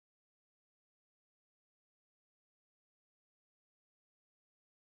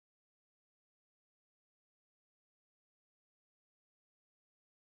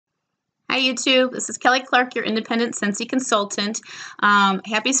Hi YouTube, this is Kelly Clark, your independent Scentsy consultant.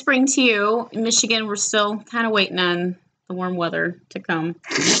 Happy spring to you. In Michigan, we're still kind of waiting on the warm weather to come.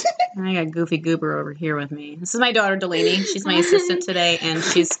 I got Goofy Goober over here with me. This is my daughter Delaney. She's my assistant today, and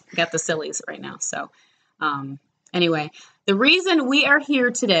she's got the sillies right now. So anyway, the reason we are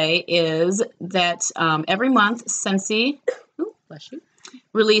here today is that every month Scentsy, bless you,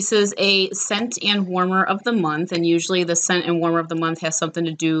 releases a scent and warmer of the month, and usually the scent and warmer of the month has something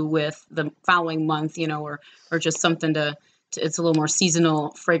to do with the following month, you know, or just something to it's a little more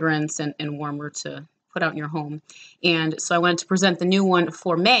seasonal fragrance and warmer to put out in your home. And so I wanted to present the new one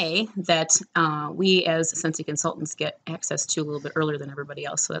for May that we as Scentsy consultants get access to a little bit earlier than everybody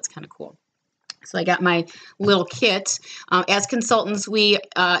else, so that's kind of cool. So I got my little kit. As consultants, we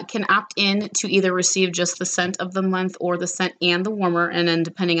can opt in to either receive just the scent of the month or the scent and the warmer, and then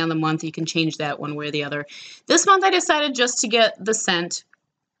depending on the month, you can change that one way or the other. This month, I decided just to get the scent.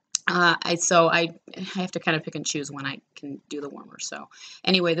 So I have to kind of pick and choose when I can do the warmer. So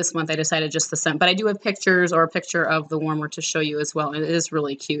anyway, this month I decided just the scent, but I do have pictures or a picture of the warmer to show you as well. And it is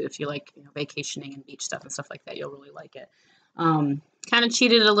really cute if you like, you know, vacationing and beach stuff and stuff like that. You'll really like it. Kind of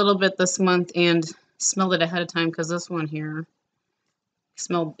cheated a little bit this month and smelled it ahead of time because this one here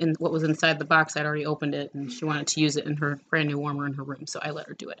smelled in what was inside the box. I'd already opened it and she wanted to use it in her brand new warmer in her room, so I let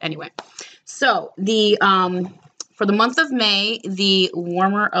her do it. Anyway, so the for the month of May, the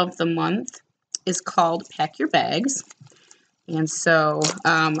warmer of the month is called Pack Your Bags. And so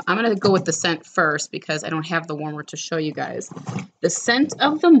I'm going to go with the scent first because I don't have the warmer to show you guys. The scent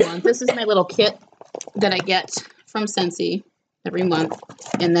of the month, this is my little kit that I get from Scentsy every month.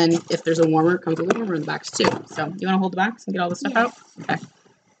 And then if there's a warmer, it comes with a warmer in the box too. So you want to hold the box and get all the stuff out? Okay.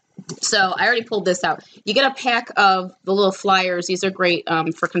 So I already pulled this out. You get a pack of the little flyers. These are great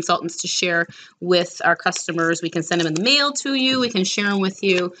for consultants to share with our customers. We can send them in the mail to you. We can share them with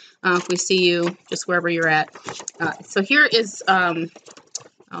you if we see you just wherever you're at. So here is, I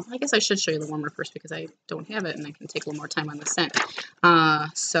guess I should show you the warmer first because I don't have it and I can take a little more time on the scent.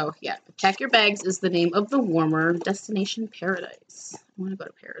 So yeah, Pack Your Bags is the name of the warmer. Destination Paradise. I want to go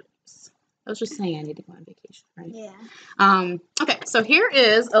to Paradise. I was just saying I need to go on vacation, right? Yeah. Okay, so here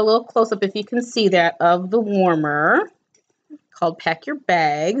is a little close-up, if you can see that, of the warmer called Pack Your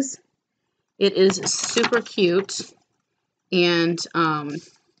Bags. It is super cute, and it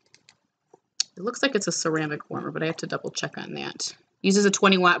looks like it's a ceramic warmer, but I have to double-check on that. Uses a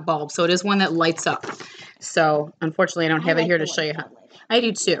 20-watt bulb, so it is one that lights up. So, unfortunately, I don't have it here to show you how. I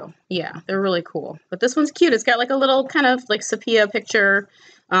do, too. Yeah, they're really cool. But this one's cute. It's got, like, a little kind of, like, sepia picture.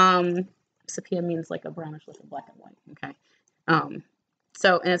 Sepia means like a brownish look of black and white. Okay. And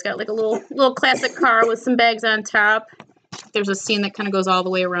it's got like a little classic car with some bags on top. There's a scene that kind of goes all the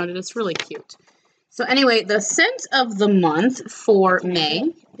way around it. It's really cute. So anyway, the scent of the month for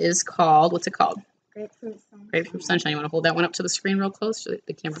May is called, what's it called? Grapefruit Sunshine. Grapefruit Sunshine. You want to hold that one up to the screen real close?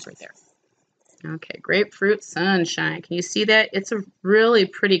 The camera's right there. Okay, Grapefruit Sunshine. Can you see that? It's a really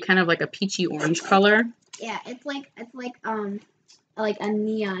pretty kind of like a peachy orange color. Yeah, it's like a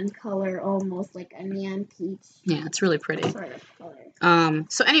neon color, almost like a neon peach. Yeah, it's really pretty. Sort of color.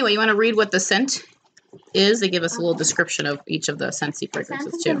 So anyway, you want to read what the scent is? They give us a little description of each of the Scentsy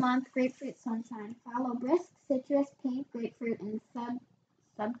fragrances too. Scent of the month, Grapefruit Sunshine. Follow brisk citrus, pink, grapefruit, and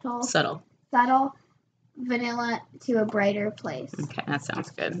subtle vanilla to a brighter place. Okay, that sounds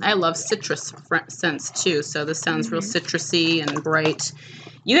good. I love citrus scents too, so this sounds real citrusy and bright.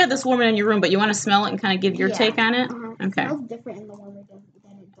 You have this warmer in your room, but you want to smell it and kind of give your take on it? Okay. It smells different in the warmer than it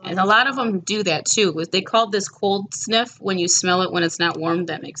does. And a lot of them do that too. They called this cold sniff when you smell it when it's not warm.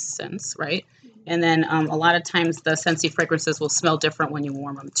 That makes sense, right? And then a lot of times the Scentsy fragrances will smell different when you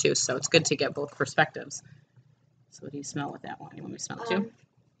warm them too, so it's good to get both perspectives. So what do you smell with that one? You want me to smell it too?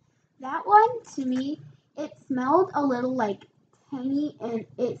 That one, to me, it smelled a little like tangy, and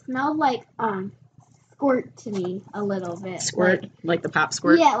it smelled like squirt to me a little bit. Squirt? Like the pop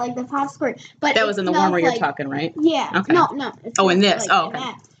squirt? Yeah, like the pop squirt. But that was in the warmer you're talking, right? Yeah. Okay. No. Oh, in this. Like okay.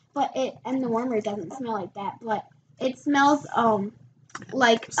 That. But the warmer doesn't smell like that. But it smells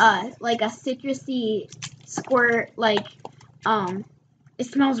like a citrusy squirt. Like it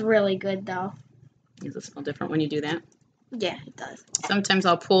smells really good though. Does it smell different when you do that? Yeah, it does. Sometimes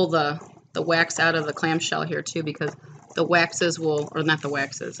I'll pull the wax out of the clamshell here too, because the waxes will, or not the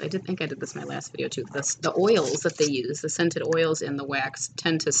waxes, I think I did this in my last video too, the oils that they use, the scented oils in the wax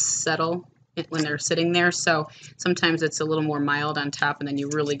tend to settle when they're sitting there, so sometimes it's a little more mild on top and then you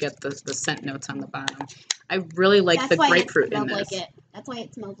really get the scent notes on the bottom. I really like the grapefruit in this. That's why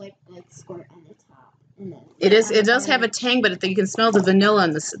it smells like squirt on the top. It does have a tang, but you can smell the vanilla,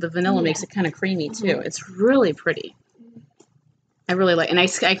 and the vanilla makes it kind of creamy too. It's really pretty. I really like, and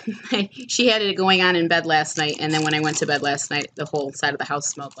she had it going on in bed last night, and then when I went to bed last night, the whole side of the house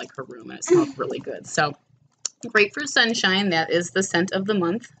smelled like her room, and it smelled really good. So, Grapefruit Sunshine, that is the scent of the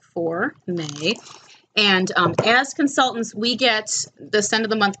month for May. And as consultants, we get the scent of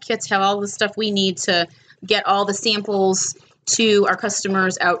the month kits, have all the stuff we need to get all the samples to our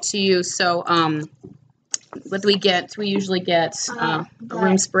customers out to you. So, what do we get? We usually get a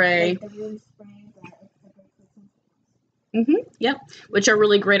room spray. Like the room spray. Yep, which are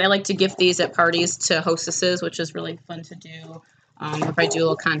really great. I like to gift these at parties to hostesses, which is really fun to do. If I do a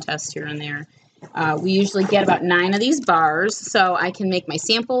little contest here and there. We usually get about 9 of these bars, so I can make my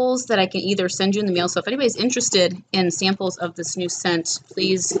samples that I can either send you in the mail. So if anybody's interested in samples of this new scent,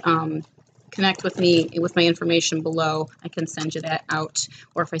 please connect with me with my information below. I can send you that out,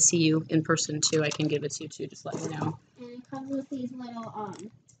 or if I see you in person too, I can give it to you too. Just let me know. And it comes with these little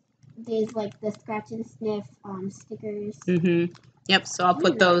these like the scratch and sniff stickers. Yep. So I'll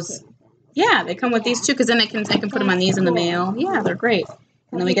put those. Yeah, they come with these too, because then I can put them on these in the mail. Yeah, they're great.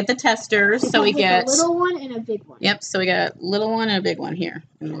 And then we get the testers. So we get a little one and a big one. Yep. So we got a little one and a big one here,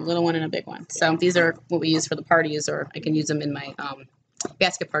 and a little one and a big one. So these are what we use for the parties, or I can use them in my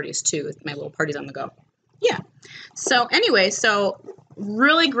basket parties too, with my little parties on the go. Yeah. So anyway, so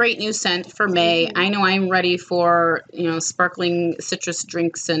really great new scent for May. I know I'm ready for, sparkling citrus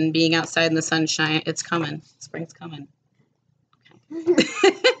drinks and being outside in the sunshine. It's coming. Spring's coming. Okay.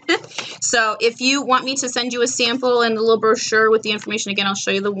 So if you want me to send you a sample and a little brochure with the information, again, I'll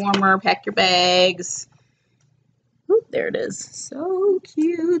show you the warmer. Pack your bags. Ooh, there it is. So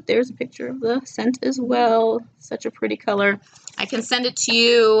cute. There's a picture of the scent as well. Such a pretty color. I can send it to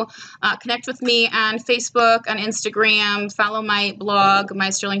you. Connect with me on Facebook, on Instagram. Follow my blog,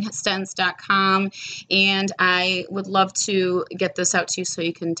 mysterlingscents.com. And I would love to get this out to you so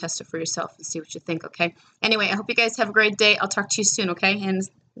you can test it for yourself and see what you think, okay? Anyway, I hope you guys have a great day. I'll talk to you soon, okay? And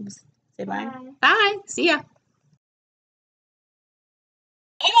say bye. Bye. Bye. See ya.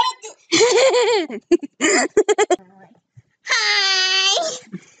 Hi.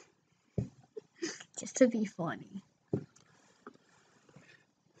 Just to be funny.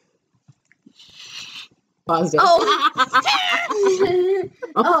 Pause it. Oh.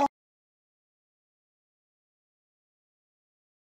 Oh.